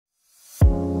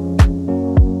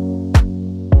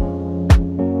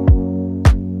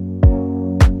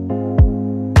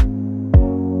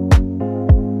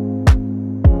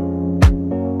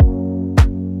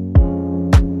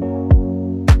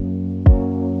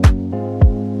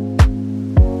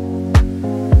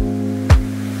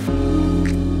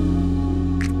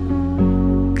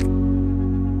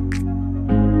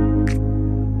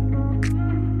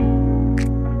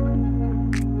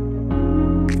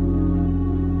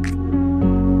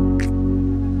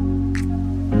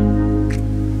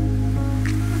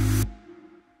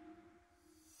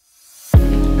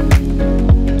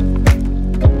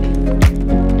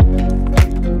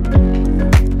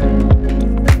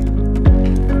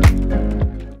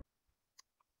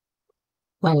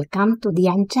Welcome to the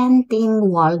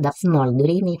enchanting world of small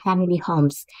dreamy family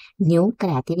homes, new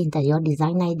creative interior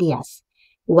design ideas,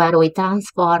 where we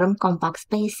transform compact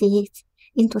spaces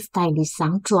into stylish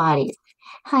sanctuaries.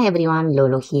 Hi everyone,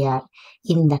 Lulu here.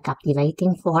 In the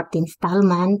captivating fourth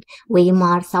installment, we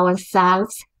immerse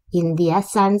ourselves in the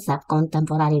essence of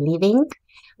contemporary living,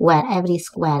 where every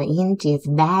square inch is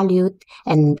valued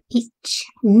and each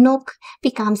nook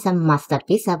becomes a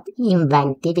masterpiece of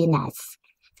inventiveness.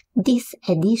 This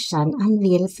edition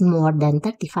unveils more than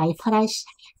 35 fresh,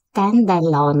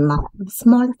 standalone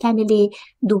small family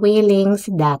dwellings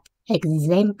that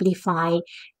exemplify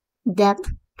the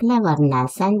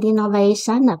cleverness and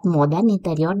innovation of modern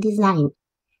interior design.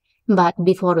 But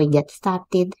before we get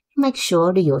started, make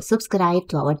sure you subscribe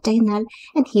to our channel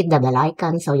and hit the bell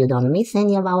icon so you don't miss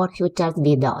any of our future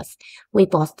videos. We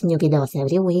post new videos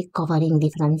every week covering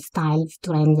different styles,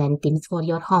 trends, and themes for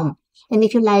your home. And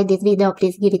if you like this video,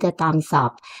 please give it a thumbs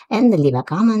up and leave a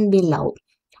comment below.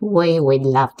 We would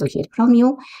love to hear from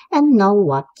you and know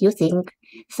what you think.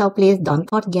 So please don't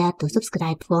forget to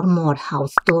subscribe for more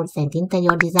house tours and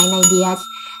interior design ideas.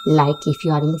 Like if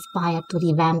you are inspired to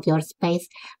revamp your space,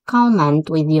 comment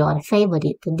with your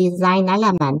favorite design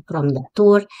element from the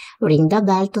tour, ring the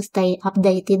bell to stay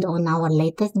updated on our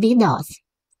latest videos.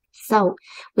 So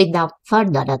without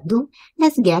further ado,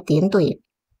 let's get into it.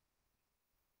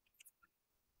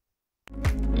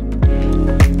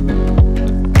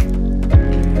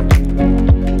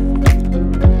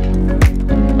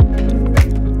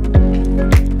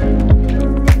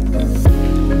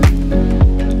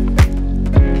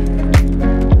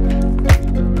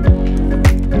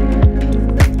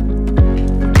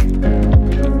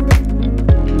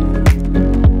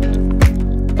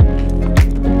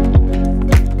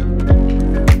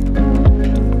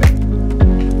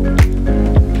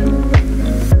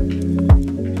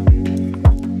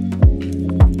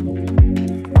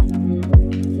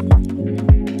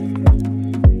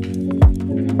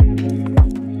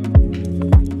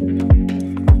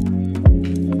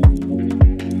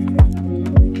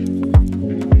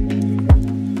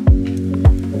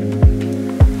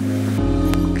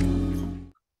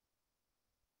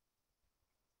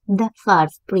 The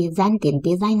first presented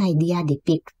design idea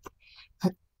depicts a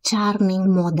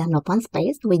charming modern open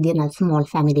space within a small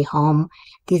family home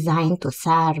designed to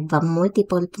serve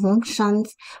multiple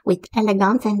functions with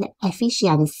elegance and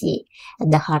efficiency.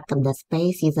 At the heart of the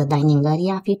space is a dining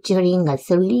area featuring a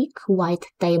sleek white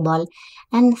table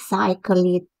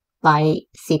encircled by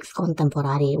 6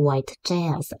 contemporary white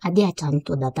chairs. Adjacent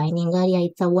to the dining area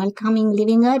is a welcoming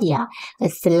living area. A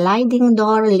sliding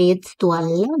door leads to a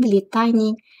lovely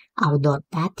tiny outdoor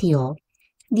patio.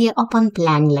 The open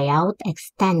plan layout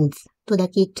extends to the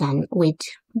kitchen,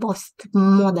 which boasts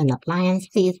modern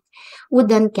appliances,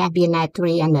 wooden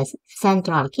cabinetry, and a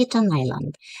central kitchen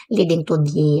island. Leading to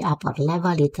the upper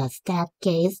level is a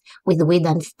staircase with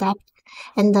wooden steps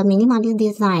and the minimalist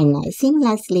design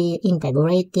seamlessly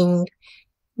integrating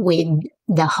with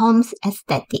the home's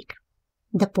aesthetic.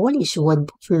 The polished wood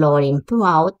flooring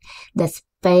throughout the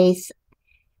space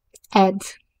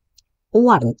adds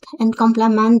warmth and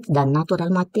complement the natural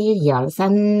materials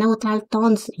and neutral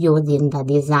tones used in the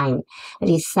design.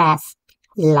 Recessed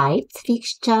light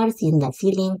fixtures in the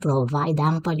ceiling provide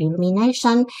ample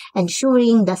illumination,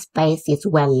 ensuring the space is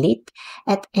well lit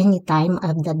at any time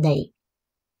of the day.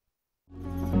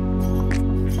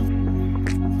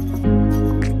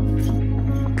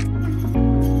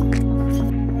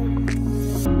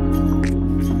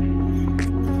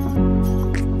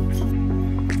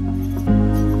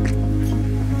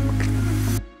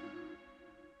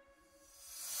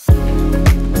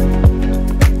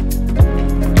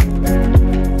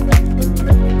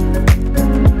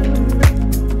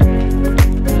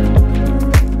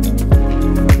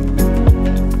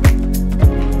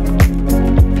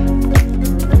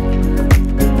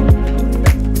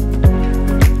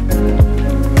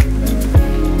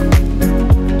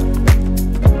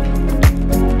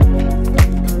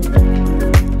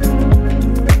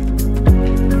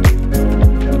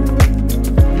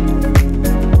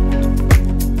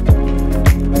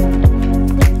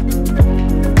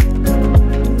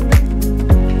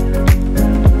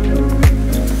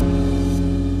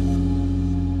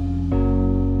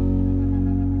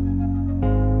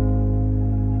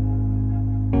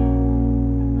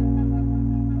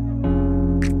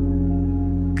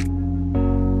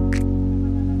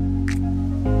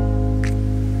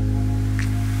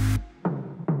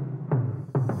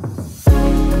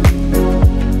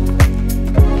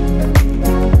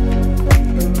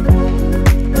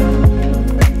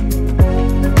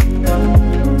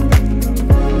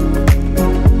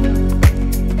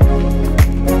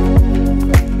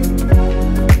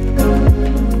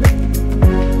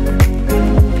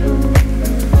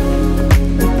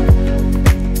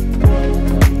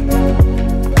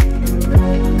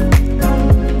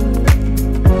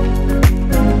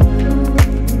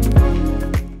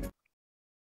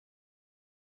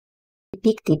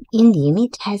 depicted in the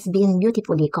image has been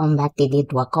beautifully converted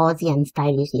into a cozy and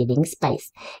stylish living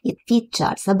space. It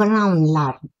features a brown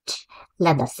large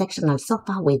leather sectional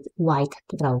sofa with white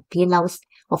throw pillows,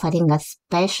 offering a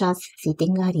spacious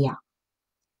sitting area.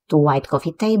 Two white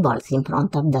coffee tables in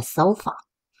front of the sofa.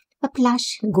 A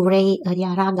plush gray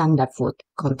area rug underfoot,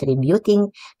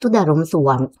 contributing to the room's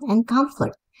warmth and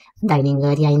comfort. Dining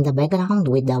area in the background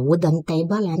with a wooden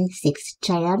table and 6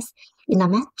 chairs in a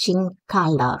matching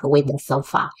color with the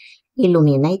sofa,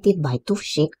 illuminated by 2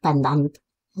 chic pendant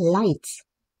lights.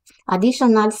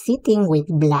 Additional seating with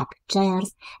black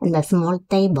chairs and a small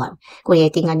table,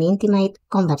 creating an intimate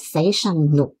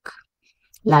conversation nook.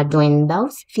 Large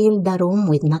windows fill the room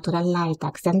with natural light,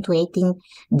 accentuating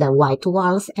the white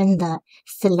walls and the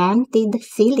slanted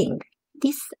ceiling.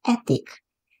 This aesthetic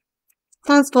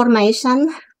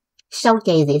transformation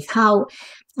showcases how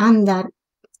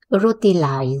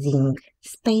underutilizing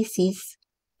spaces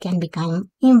can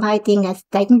become inviting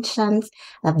extensions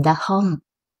of the home.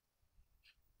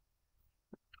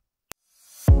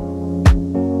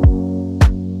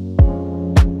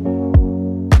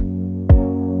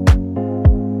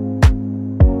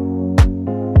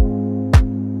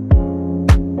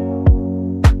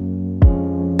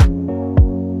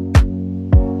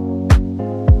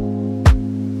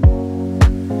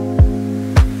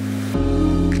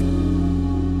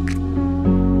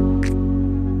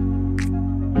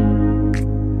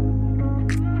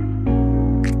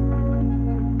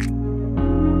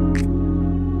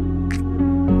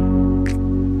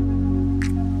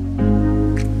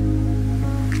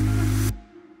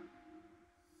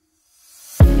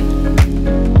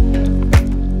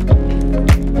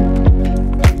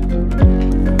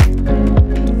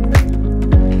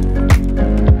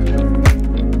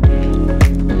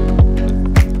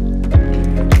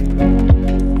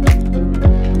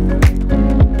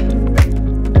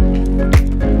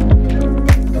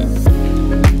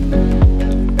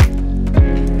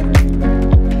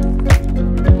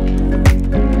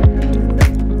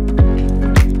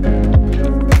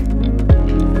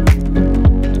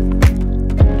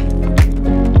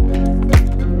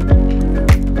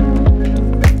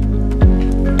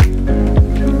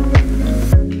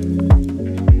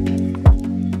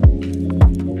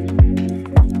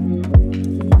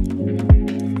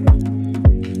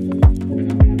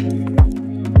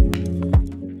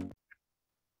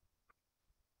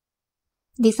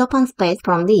 This open space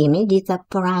from the image is a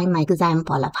prime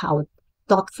example of how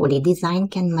thoughtfully design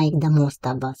can make the most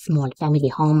of a small family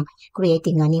home,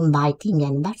 creating an inviting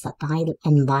and versatile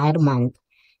environment.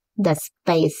 The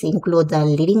space includes a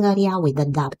living area with a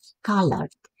dark-colored,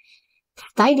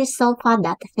 stylish sofa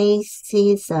that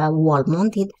faces a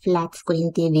wall-mounted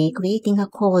flat-screen TV, creating a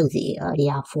cozy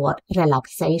area for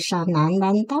relaxation and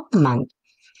entertainment.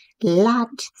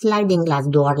 Large sliding glass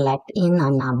door let in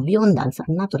an abundance of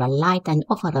natural light and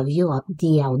offer a view of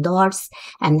the outdoors,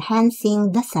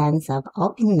 enhancing the sense of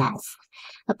openness.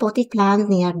 A potted plant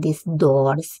near these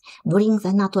doors brings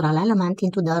a natural element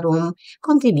into the room,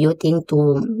 contributing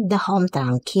to the home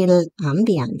tranquil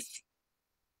ambience.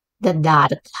 The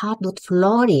dark hardwood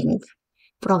flooring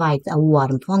provides a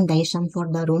warm foundation for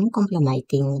the room,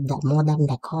 complementing the modern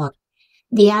decor.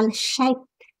 The L-shaped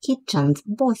kitchens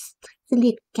boast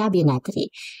sleek cabinetry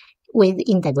with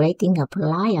integrating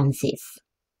appliances.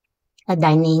 A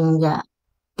dining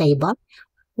table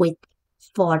with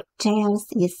 4 chairs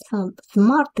is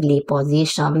smartly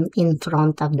positioned in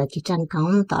front of the kitchen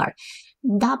counter,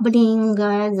 doubling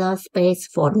the space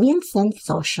for meals and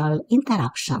social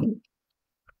interaction.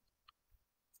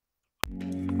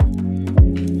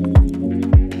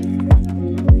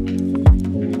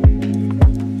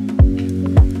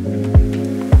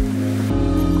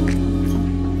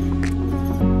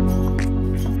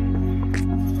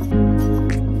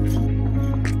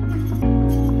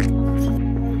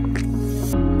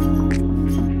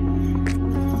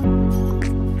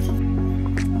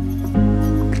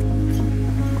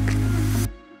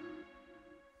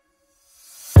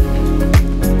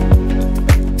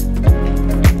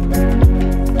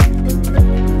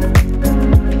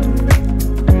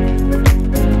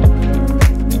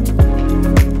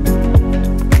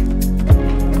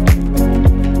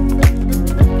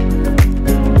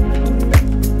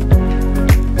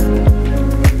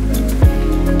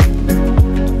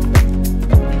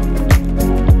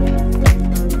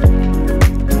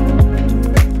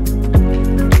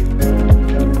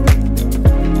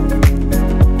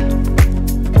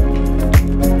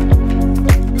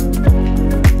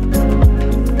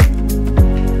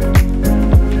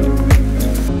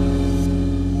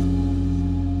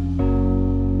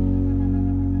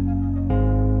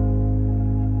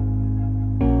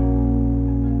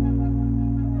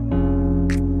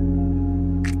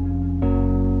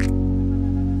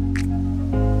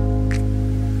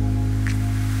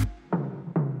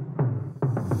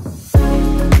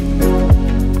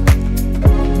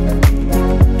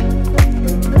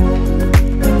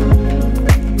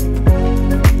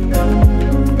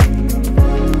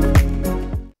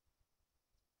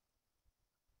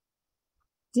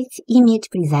 This image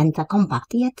presents a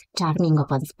compact yet charming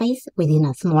open space within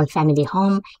a small family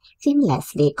home,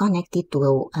 seamlessly connected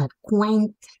to a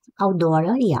quaint outdoor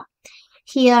area.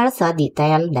 Here's a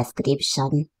detailed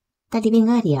description. The living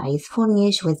area is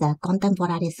furnished with a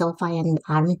contemporary sofa and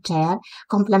armchair,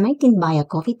 complemented by a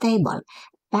coffee table.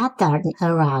 Patterned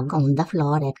rug on the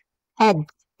floor adds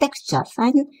textures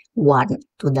and warmth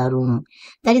to the room.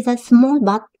 There is a small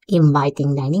but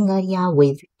inviting dining area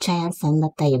with chairs and a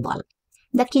table.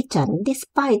 The kitchen,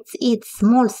 despite its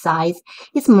small size,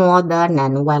 is modern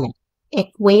and well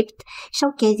equipped,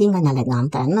 showcasing an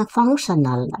elegant and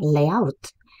functional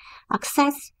layout.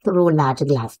 Access through large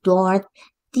glass doors,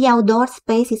 the outdoor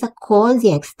space is a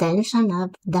cozy extension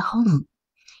of the home.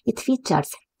 It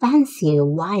features fancy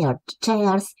wired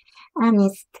chairs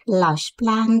amidst lush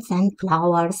plants and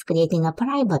flowers, creating a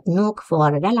private nook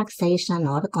for relaxation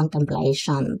or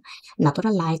contemplation.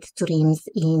 Natural light streams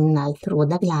in through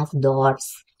the glass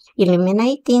doors,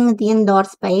 illuminating the indoor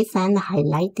space and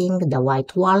highlighting the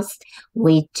white walls,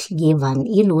 which give an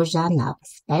illusion of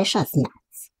spaciousness.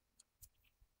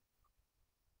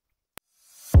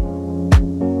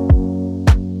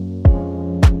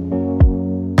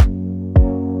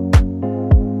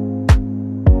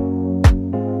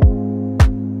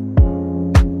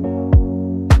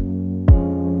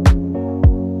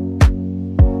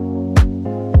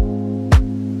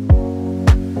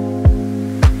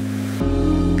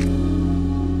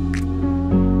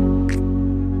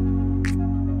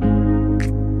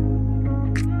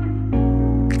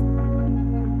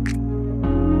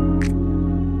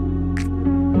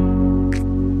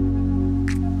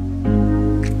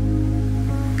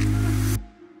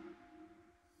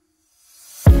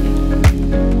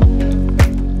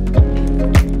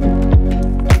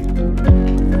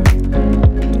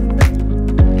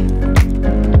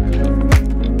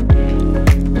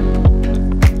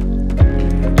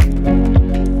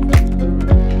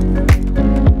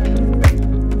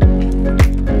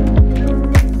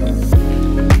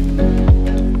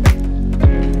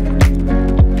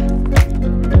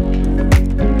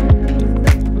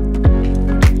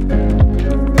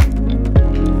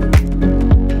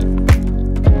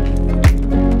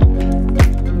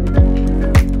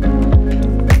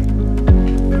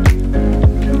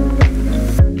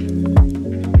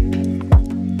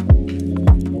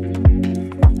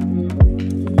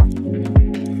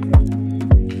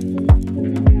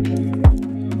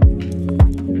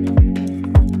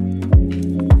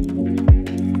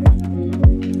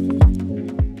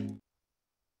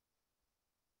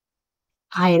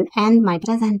 I'll end my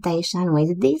presentation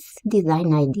with this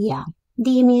design idea.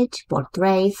 The image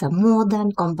portrays a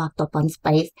modern, compact open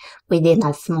space within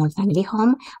a small family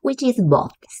home, which is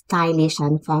both stylish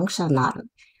and functional.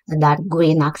 A dark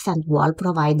green accent wall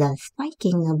provides a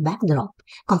striking backdrop,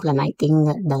 complementing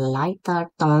the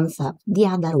lighter tones of the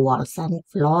other walls and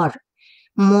floor.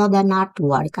 Modern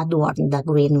artwork adorn the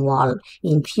green wall,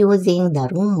 infusing the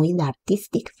room with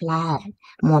artistic flair.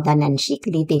 Modern and chic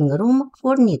living room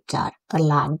furniture, a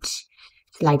large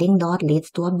sliding door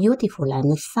leads to a beautiful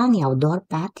and sunny outdoor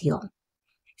patio.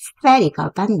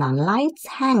 Spherical pendant lights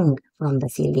hang from the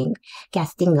ceiling,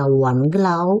 casting a warm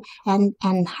glow and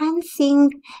enhancing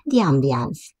the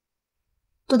ambience.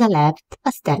 To the left,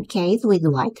 a staircase with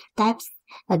white steps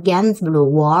against blue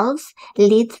walls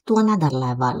leads to another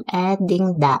level,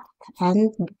 adding depth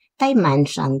and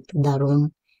dimension to the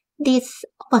room. This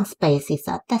open space is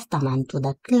a testament to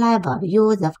the clever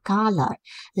use of color,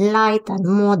 light, and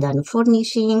modern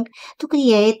furnishing to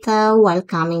create a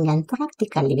welcoming and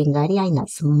practical living area in a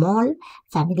small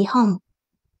family home.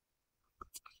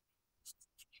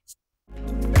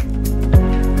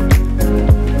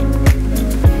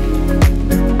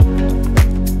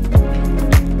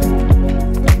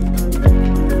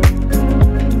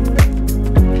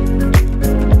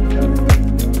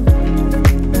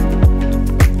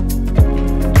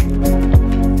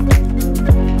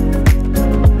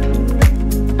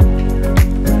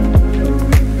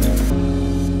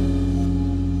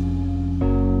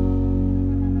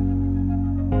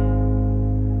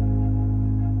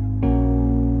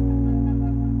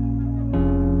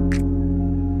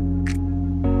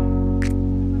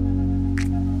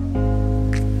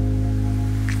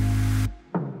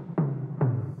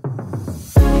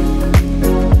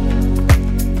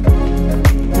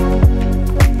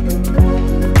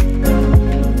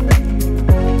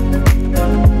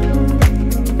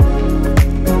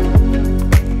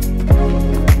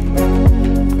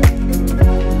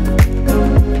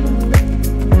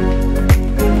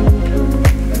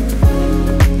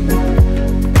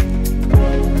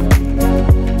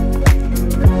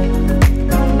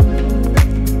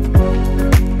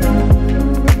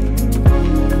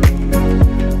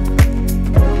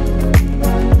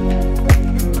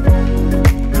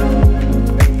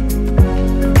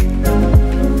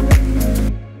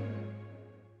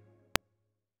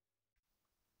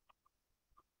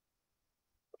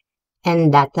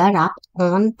 And that's a wrap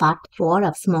on part 4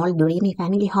 of Small Dreamy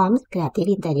Family Homes Creative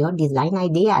Interior Design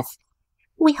Ideas.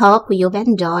 We hope you've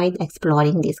enjoyed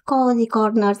exploring these cozy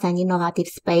corners and innovative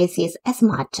spaces as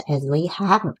much as we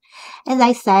have. As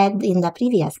I said in the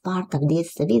previous part of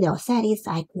this video series,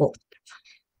 I quote,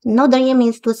 "No dream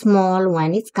is too small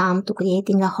when it's come to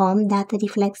creating a home that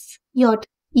reflects your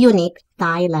unique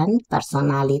style and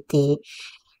personality."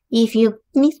 If you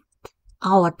missed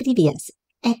our previous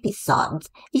episodes,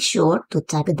 be sure to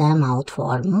check them out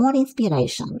for more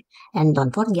inspiration. And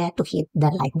don't forget to hit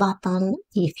the like button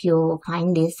if you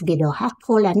find this video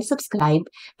helpful and subscribe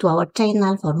to our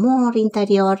channel for more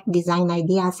interior design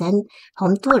ideas and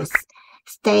home tours.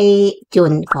 Stay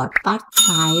tuned for part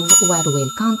 5 where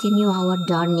we'll continue our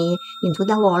journey into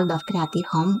the world of creative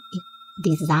home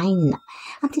design.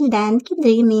 Until then, keep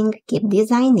dreaming, keep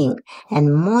designing,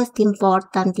 and most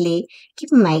importantly,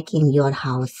 keep making your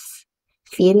house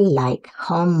feel like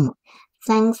home.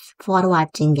 Thanks for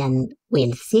watching and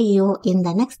we'll see you in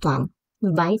the next one.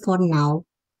 Bye for now.